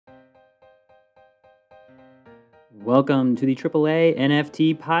Welcome to the AAA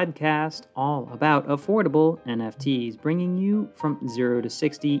NFT podcast, all about affordable NFTs, bringing you from 0 to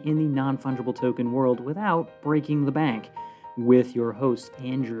 60 in the non-fungible token world without breaking the bank. With your hosts,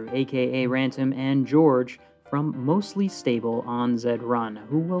 Andrew, aka Ransom, and George from Mostly Stable on Zed Run,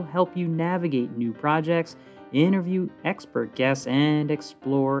 who will help you navigate new projects, interview expert guests, and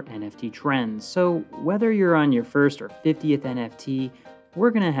explore NFT trends. So, whether you're on your first or 50th NFT, we're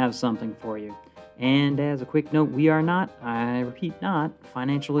going to have something for you. And as a quick note, we are not, I repeat, not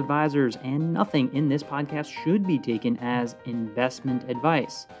financial advisors, and nothing in this podcast should be taken as investment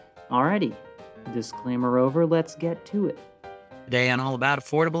advice. Alrighty, disclaimer over, let's get to it. Today on All About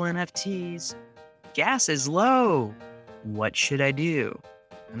Affordable NFTs, gas is low. What should I do?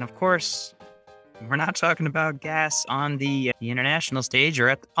 And of course, we're not talking about gas on the international stage or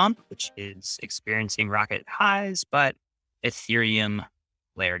at the pump, which is experiencing rocket highs, but Ethereum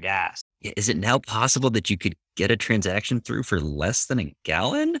layer gas. Is it now possible that you could get a transaction through for less than a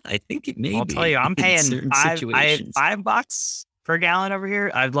gallon? I think it may be. I'll tell you, I'm paying $5 per gallon over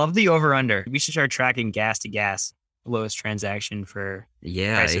here. I love the over under. We should start tracking gas to gas, lowest transaction for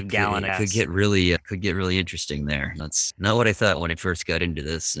price of gallon. It could get really interesting there. That's not what I thought when I first got into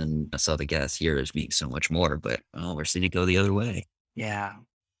this and I saw the gas here as being so much more, but we're seeing it go the other way. Yeah.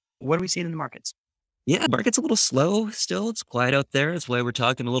 What are we seeing in the markets? Yeah, market's a little slow still. It's quiet out there. That's why we're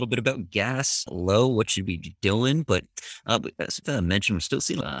talking a little bit about gas low. What should we be doing? But as I mentioned, we're still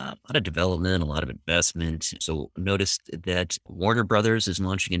seeing a lot of development, a lot of investment. So noticed that Warner Brothers is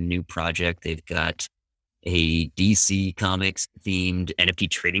launching a new project. They've got a DC Comics themed NFT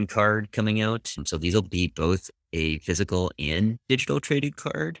trading card coming out. And so these will be both a physical and digital trading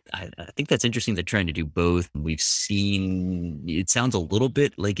card. I think that's interesting. They're trying to do both. We've seen, it sounds a little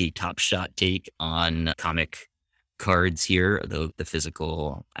bit like a Top Shot take on comic cards here, though the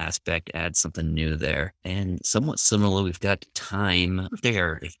physical aspect adds something new there. And somewhat similar, we've got Time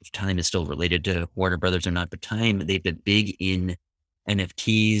there. If Time is still related to Warner Brothers or not, but Time, they've been big in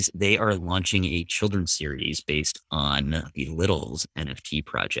NFTs. They are launching a children's series based on the Littles NFT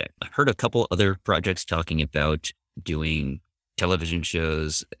project. I've heard a couple other projects talking about doing television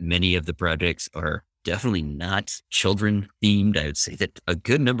shows. Many of the projects are definitely not children themed. I would say that a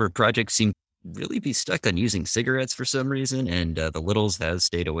good number of projects seem really be stuck on using cigarettes for some reason. And the Littles has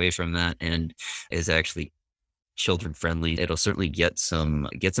stayed away from that and is actually children friendly. It'll certainly get some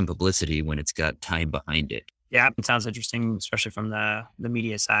publicity when it's got time behind it. Yeah, it sounds interesting, especially from the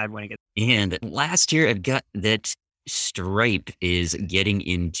media side when it gets. And last year, I've got that Stripe is getting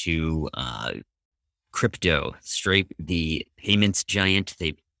into crypto. Stripe, the payments giant,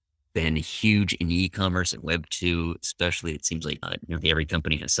 they've been huge in e-commerce and Web2, especially. It seems like every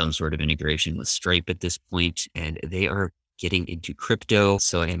company has some sort of integration with Stripe at this point, and they are getting into crypto.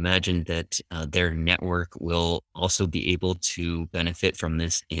 So I imagine that their network will also be able to benefit from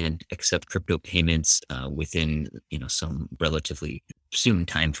this and accept crypto payments within, some relatively soon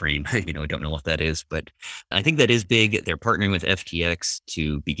time frame. I don't know what that is, but I think that is big. They're partnering with FTX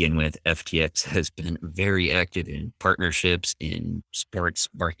to begin with. FTX has been very active in partnerships in sports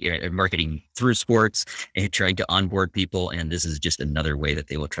marketing through sports and trying to onboard people. And this is just another way that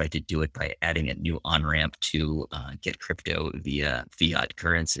they will try to do it by adding a new on-ramp to get crypto via fiat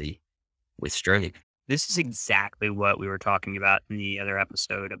currency with Stripe. This is exactly what we were talking about in the other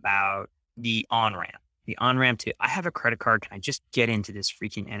episode about the on-ramp. The on-ramp to, I have a credit card. Can I just get into this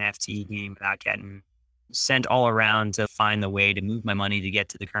freaking NFT game without getting sent all around to find the way to move my money to get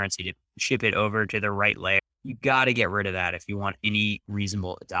to the currency, to ship it over to the right layer? You got to get rid of that if you want any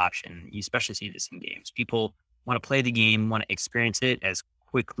reasonable adoption. You especially see this in games. People want to play the game, want to experience it as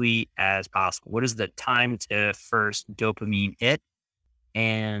quickly as possible. What is the time to first dopamine hit?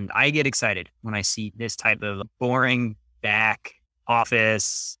 And I get excited when I see this type of boring back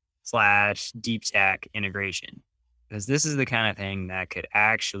office / deep tech integration, because this is the kind of thing that could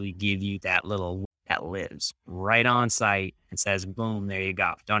actually give you that little that lives right on site and says, boom, there you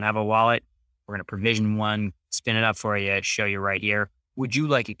go. Don't have a wallet? We're going to provision one, spin it up for you, show you right here. Would you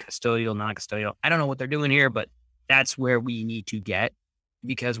like it custodial, non-custodial? I don't know what they're doing here, but that's where we need to get,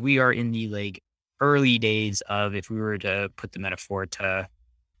 because we are in the early days of, if we were to put the metaphor to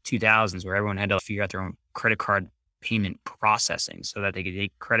 2000s, where everyone had to figure out their own credit card payment processing so that they could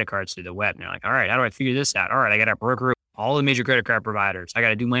take credit cards through the web. And they're like, all right, how do I figure this out? All right, I got to broker all the major credit card providers. I got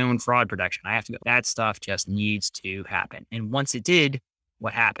to do my own fraud protection. I have to go. That stuff just needs to happen. And once it did,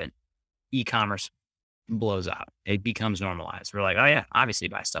 what happened? E-commerce blows up. It becomes normalized. We're like, oh yeah, obviously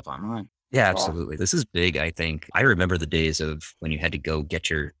buy stuff online. Yeah, absolutely. This is big, I think. I remember the days of when you had to go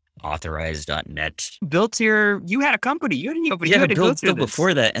get your Authorize.net. Built here, you had a company. You had a company. You Yeah, had to go built through this.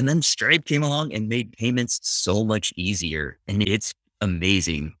 before that. And then Stripe came along and made payments so much easier. And it's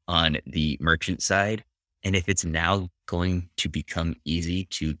amazing on the merchant side. And if it's now going to become easy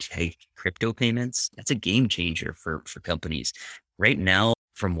to take crypto payments, that's a game changer for companies. Right now,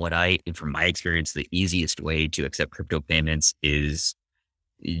 from my experience, the easiest way to accept crypto payments is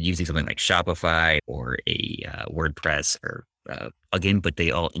using something like Shopify or a WordPress or plugin, but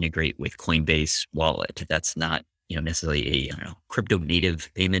they all integrate with Coinbase Wallet. That's not necessarily a crypto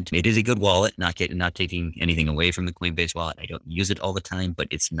native payment. It is a good wallet, not taking anything away from the Coinbase wallet. I don't use it all the time, but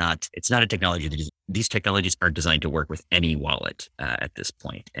it's not a technology these technologies are designed to work with any wallet at this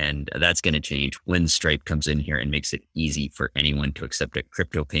point. And that's going to change when Stripe comes in here and makes it easy for anyone to accept a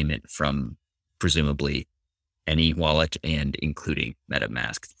crypto payment from presumably any wallet, and including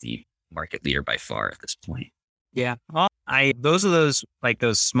MetaMask, the market leader by far at this point. Yeah. Well, those are those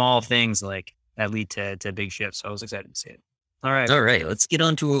small things like that lead to big shifts. So I was excited to see it. All right. Let's get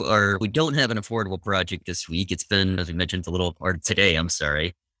on to we don't have an affordable project this week. It's been, as we mentioned, today, I'm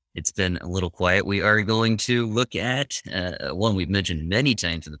sorry. It's been a little quiet. We are going to look at one we've mentioned many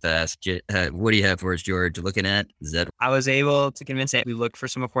times in the past. What do you have for us, George? Looking at Zed. I was able to convince it. We looked for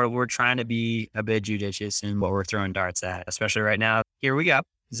some affordable. We're trying to be a bit judicious in what we're throwing darts at, especially right now. Here we go.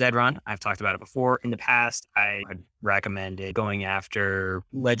 Zedrun. I've talked about it before. In the past, I had recommended going after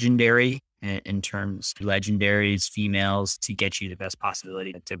legendary in terms of legendaries, females, to get you the best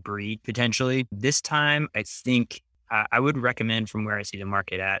possibility to breed potentially. This time, I think I would recommend, from where I see the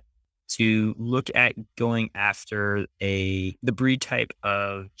market at, to look at going after the breed type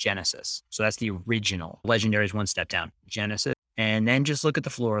of Genesis. So that's the original. Legendary is one step down. Genesis. And then just look at the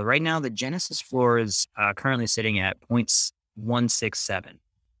floor. Right now, the Genesis floor is currently sitting at 0.167.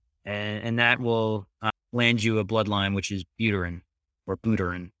 And that will land you a bloodline, which is Buterin or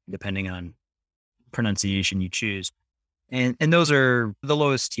Buterin, depending on pronunciation you choose. And those are the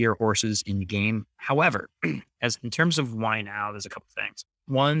lowest tier horses in the game. However, as in terms of why now, there's a couple things.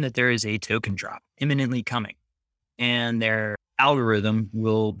 One, that there is a token drop imminently coming, and their algorithm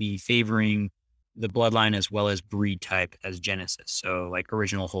will be favoring the bloodline as well as breed type as Genesis. So like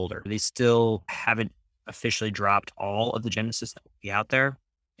original holder. They still haven't officially dropped all of the Genesis that will be out there.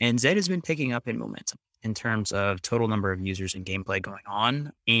 And Zed has been picking up in momentum in terms of total number of users and gameplay going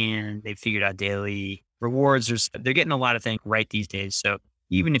on. And they've figured out daily rewards. They're getting a lot of things right these days. So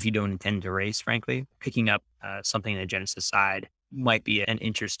even if you don't intend to race, frankly, picking up something in the Genesis side might be an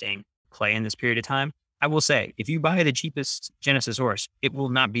interesting play in this period of time. I will say, if you buy the cheapest Genesis horse, it will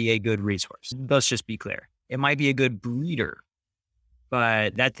not be a good resource. Let's just be clear. It might be a good breeder,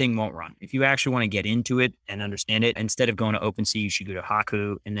 but that thing won't run. If you actually want to get into it and understand it, instead of going to OpenSea, you should go to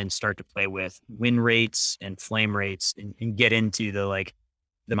Haku and then start to play with win rates and flame rates and get into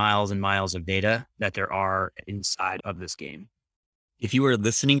the miles and miles of data that there are inside of this game. If you are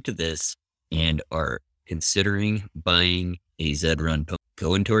listening to this and are considering buying a Zedrun,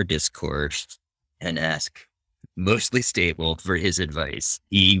 go into our Discord and ask Mostly Stable for his advice.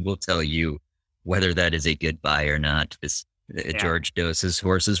 He will tell you whether that is a good buy or not. George knows his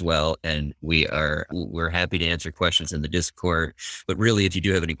horse as well, and we're happy to answer questions in the Discord. But really, if you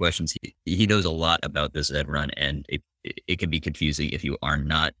do have any questions, he knows a lot about this Zedrun, and it can be confusing if you are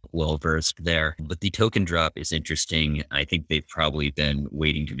not well versed there. But the token drop is interesting. I think they've probably been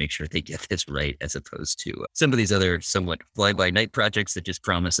waiting to make sure they get this right, as opposed to some of these other somewhat fly-by-night projects that just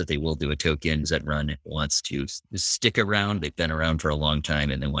promise that they will do a token. Zedrun wants to stick around. They've been around for a long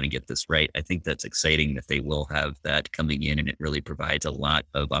time and they want to get this right. I think that's exciting that they will have that coming in, and it really provides a lot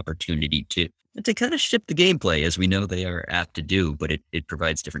of opportunity to kind of shift the gameplay, as we know they are apt to do, but it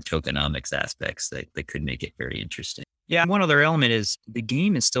provides different tokenomics aspects that could make it very interesting. Yeah. One other element is the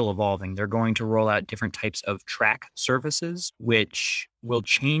game is still evolving. They're going to roll out different types of track services, which will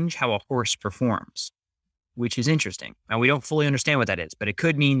change how a horse performs, which is interesting. Now, we don't fully understand what that is, but it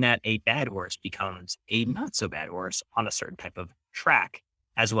could mean that a bad horse becomes a not so bad horse on a certain type of track,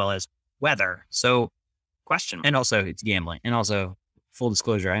 as well as weather. So question. And also it's gambling. And also, full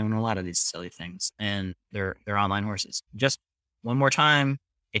disclosure, I own a lot of these silly things, and they're online horses. Just one more time,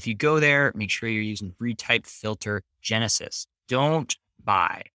 if you go there, make sure you're using breed type filter Genesis. Don't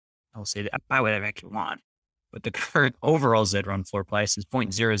buy. I'll say that buy whatever you want, but the current overall Zedrun floor price is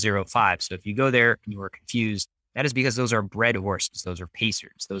 0.005. So if you go there and you are confused, that is because those are bred horses. Those are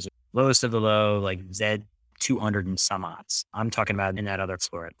pacers. Those are lowest of the low, like Zed 200 and some odds. I'm talking about in that other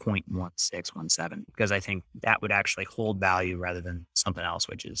floor at 0.1617, because I think that would actually hold value rather than something else,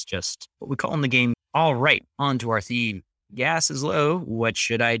 which is just what we call in the game. All right, on to our theme. Gas is low. What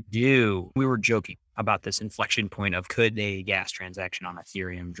should I do? We were joking about this inflection point of could a gas transaction on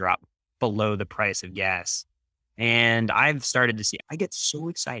Ethereum drop below the price of gas. And I've started to see, I get so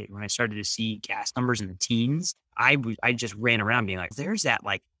excited when I started to see gas numbers in the teens. I just ran around being like, there's that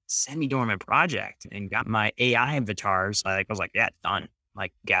like semi-dormant project, and got my AI avatars. I was like, yeah, it's done.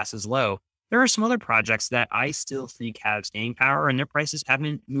 Like, gas is low. There are some other projects that I still think have staying power and their prices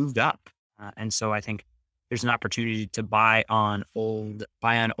haven't moved up. And so I think there's an opportunity to buy on old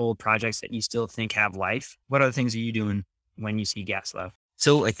projects that you still think have life. What other things are you doing when you see gas low?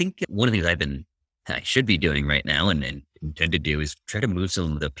 So I think one of the things I should be doing right now and intend to do is try to move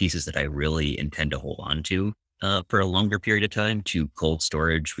some of the pieces that I really intend to hold on to for a longer period of time to cold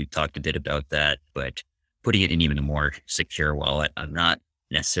storage. We've talked a bit about that, but putting it in even a more secure wallet, I'm not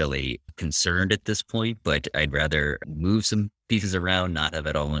necessarily concerned at this point, but I'd rather move some pieces around, not have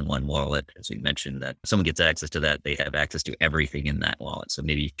it all in one wallet. As we mentioned, that someone gets access to that, they have access to everything in that wallet. So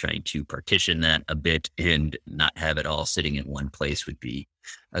maybe trying to partition that a bit and not have it all sitting in one place would be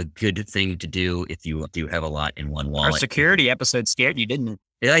a good thing to do if you do have a lot in one wallet. Our security episode scared you, didn't it?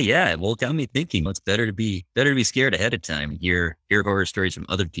 Yeah. Well, it got me thinking. It's better to be scared ahead of time. Hear horror stories from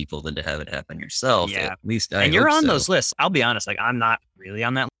other people than to have it happen yourself. Yeah. At least and you're on those lists. I'll be honest. Like, I'm not really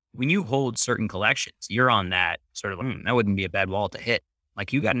on that. When you hold certain collections, you're on that sort of. That wouldn't be a bad wallet to hit.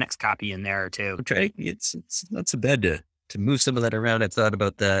 Like, you got an X copy in there too. Okay, it's not so bad to move some of that around. I've thought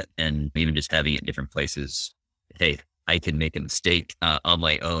about that, and even just having it in different places. Hey, I can make a mistake on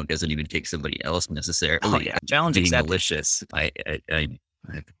my own. Doesn't even take somebody else necessarily. Challenge being accepted. malicious.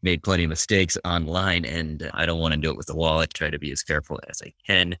 I've made plenty of mistakes online, and I don't want to do it with the wallet. Try to be as careful as I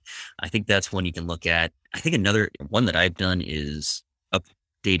can. I think that's one you can look at. I think another one that I've done is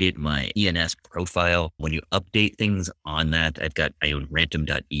updated my ENS profile. When you update things on that, I own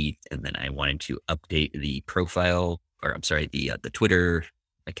Rantom.eth, and then I wanted to update the profile, or I'm sorry, the Twitter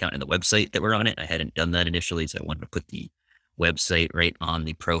account and the website that were on it. I hadn't done that initially, so I wanted to put the website right on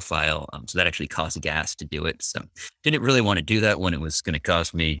the profile. So that actually cost gas to do it. So didn't really want to do that when it was going to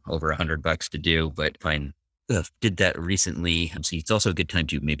cost me over $100 to do, but fine. Did that recently. So it's also a good time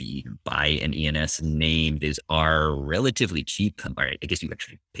to maybe buy an ENS name. These are relatively cheap. All right, I guess you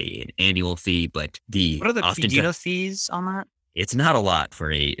actually pay an annual fee, but what are the fees on that? It's not a lot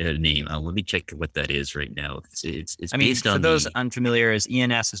for a name. Let me check what that is right now. It's based on. For those unfamiliar,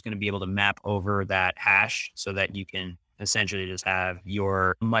 ENS is going to be able to map over that hash so that you can essentially just have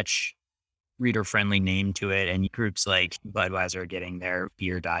your much reader-friendly name to it, and groups like Budweiser are getting their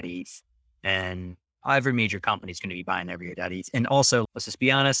beer.eth, and every major company is going to be buying their beer.eth. And also, let's just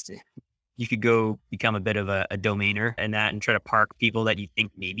be honest, you could go become a bit of a domainer and try to park people that you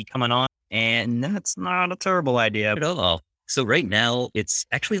think may be coming on, and that's not a terrible idea at all. So right now, it's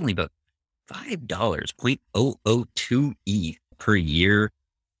actually only about $5, 0.002 ETH per year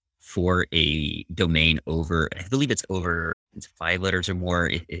for a domain over, I believe it's 5 letters or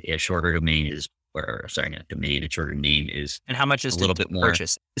more. A shorter domain is, or sorry, not domain, a shorter name is. And how much is a little bit more?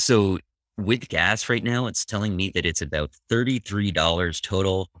 Purchase? So with gas right now, it's telling me that it's about $33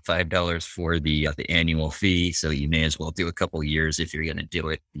 total, $5 for the annual fee. So you may as well do a couple years if you're going to do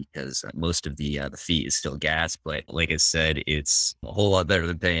it, because most of the fee is still gas. But like I said, it's a whole lot better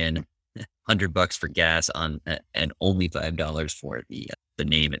than paying $100 for gas on and only $5 for the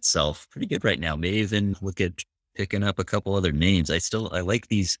name itself. Pretty good right now. May even look at picking up a couple other names. I like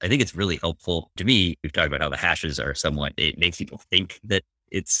these. I think it's really helpful to me. We've talked about how the hashes are it makes people think that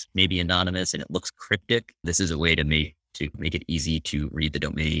it's maybe anonymous and it looks cryptic. This is a way to make it easy to read the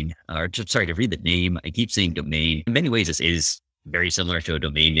domain, to read the name. I keep saying domain. In many ways, this is very similar to a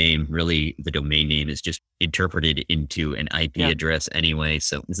domain name. Really, the domain name is just interpreted into an IP address anyway.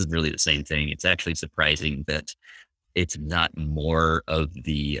 So this is really the same thing. It's actually surprising that it's not more of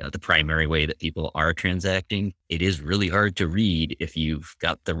the primary way that people are transacting. It is really hard to read if you've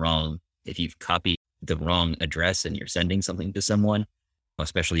copied the wrong address and you're sending something to someone,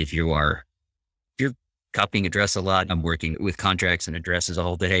 especially if you're copying address a lot. I'm working with contracts and addresses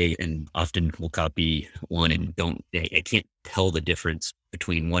all day, and often will copy one and I can't tell the difference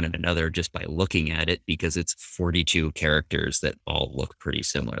between one and another just by looking at it, because it's 42 characters that all look pretty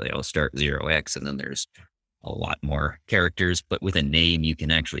similar. They all start 0x, and then there's a lot more characters. But with a name, you can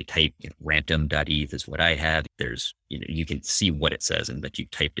actually type Rantom.eth is what I have. There's, you can see what it says and that you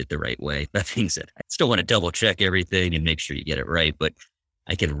typed it the right way. That being said, I still want to double check everything and make sure you get it right, but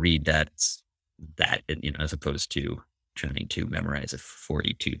I can read that, as opposed to trying to memorize a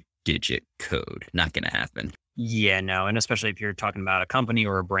 42-digit code. Not going to happen. Yeah, no. And especially if you're talking about a company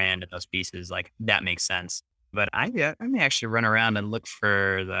or a brand and those pieces, like, that makes sense. But I may actually run around and look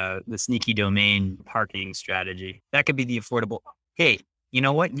for the sneaky domain parking strategy. That could be the affordable. Hey, you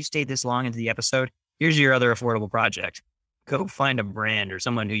know what? You stayed this long into the episode. here's your other affordable project. Go find a brand or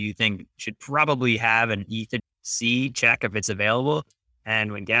someone who you think should probably have an ETH, check if it's available.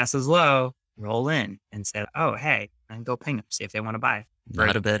 And when gas is low, roll in and say, oh, hey, and go ping them, see if they want to buy.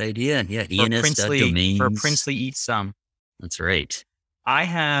 Not a bad idea. Yeah, For ENS.domains. princely ETH sum. That's right. I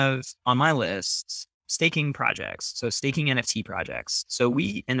have on my list staking projects. So staking NFT projects. So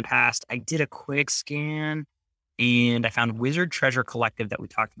in the past, I did a quick scan and I found Wizard Treasure Collective that we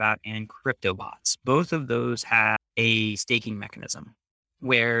talked about and CryptoBots. Both of those have a staking mechanism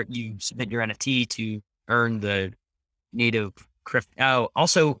where you submit your NFT to earn the native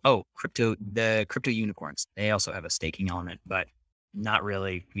the crypto unicorns. They also have a staking element, but not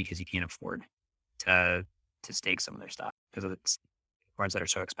really because you can't afford to stake some of their stuff because of the unicorns that are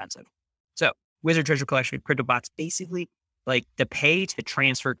so expensive. So Wizard Treasure Collection, CryptoBots, basically like the pay to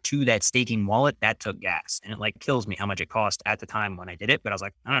transfer to that staking wallet, that took gas. And it like kills me how much it cost at the time when I did it. But I was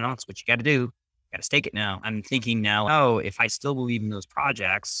like, I don't know, it's what you got to do. You got to stake it now. I'm thinking now, oh, if I still believe in those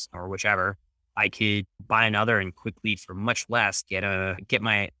projects or whichever, I could buy another and quickly for much less get an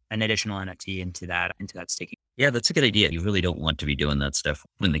additional NFT into that staking. Yeah, that's a good idea. You really don't want to be doing that stuff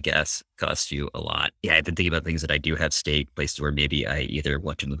when the gas costs you a lot. Yeah, I've been thinking about things that I do have staked, places where maybe I either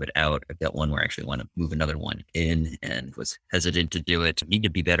want to move it out. I've got one where I actually want to move another one in and was hesitant to do it. I need to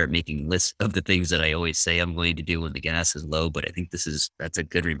be better at making lists of the things that I always say I'm going to do when the gas is low. But I think that's a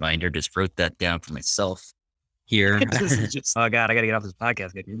good reminder. Just wrote that down for myself here. Oh God, I got to get off this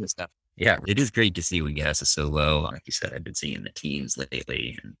podcast. Got to do this stuff. Yeah, it is great to see when gas is so low. Like you said, I've been seeing the teens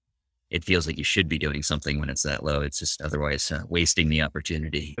lately, and it feels like you should be doing something when it's that low. It's just otherwise wasting the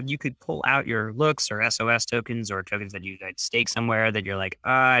opportunity. You could pull out your looks or SOS tokens or tokens that you stake somewhere that you're like,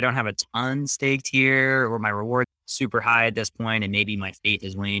 I don't have a ton staked here, or my reward super high at this point, and maybe my fate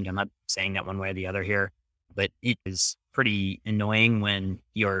has waned. I'm not saying that one way or the other here, but it is pretty annoying when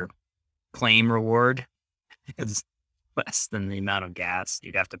your claim reward is less than the amount of gas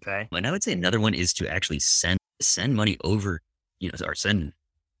you'd have to pay. And I would say another one is to actually send money over, or send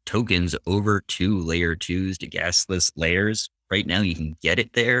tokens over to layer 2s to gasless layers. Right now you can get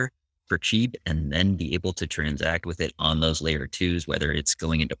it there for cheap and then be able to transact with it on those layer 2s, whether it's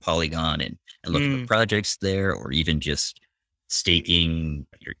going into Polygon and looking for projects there, or even just staking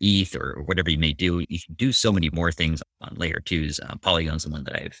your ETH or whatever you may do. You can do so many more things on layer 2s. Polygon's the one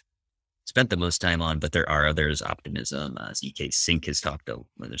that I've spent the most time on, but there are others. Optimism, ZK Sync has talked about.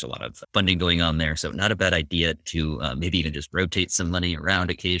 There's a lot of funding going on there. So not a bad idea to maybe even just rotate some money around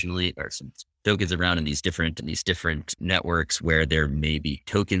occasionally, or some tokens around in these different networks where there may be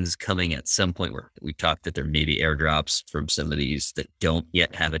tokens coming at some point, where we've talked that there may be airdrops from some of these that don't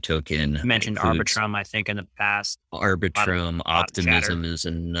yet have a token. You mentioned Arbitrum, I think, in the past. Arbitrum, Optimism is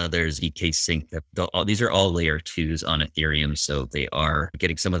another, ZK Sync. These are all layer 2s on Ethereum. So they are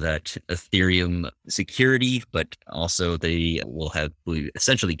getting some of that Ethereum security, but also they will have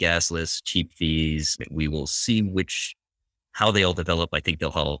essentially gasless, cheap fees. We will see how they all develop. I think they'll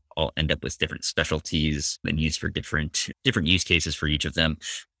all end up with different specialties and used for different use cases for each of them.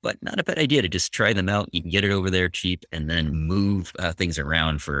 But not a bad idea to just try them out. You can get it over there cheap and then move things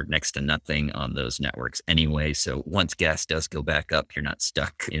around for next to nothing on those networks anyway. So once gas does go back up, you're not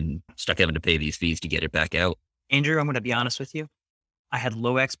stuck having to pay these fees to get it back out. Andrew, I'm going to be honest with you. I had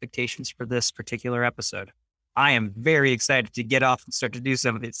low expectations for this particular episode. I am very excited to get off and start to do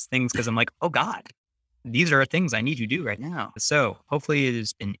some of these things because I'm like, oh God, these are things I need to do right now. So hopefully it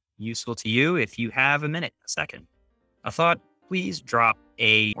has been useful to you. If you have a second, a thought, please drop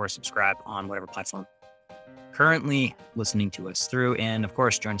or subscribe on whatever platform currently listening to us through. And of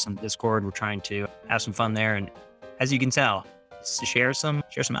course, join us on Discord. We're trying to have some fun there. And as you can tell, to share some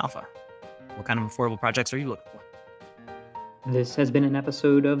alpha. What kind of affordable projects are you looking for? This has been an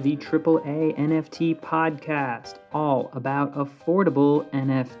episode of the AAA NFT podcast, all about affordable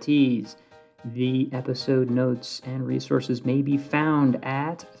NFTs. The episode notes and resources may be found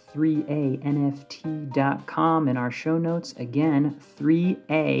at 3anft.com in our show notes. Again,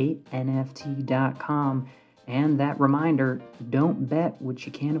 3anft.com. And that reminder, don't bet what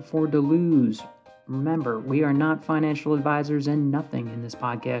you can't afford to lose. Remember, we are not financial advisors and nothing in this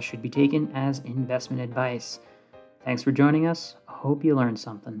podcast should be taken as investment advice. Thanks for joining us. Hope you learned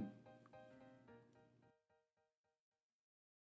something.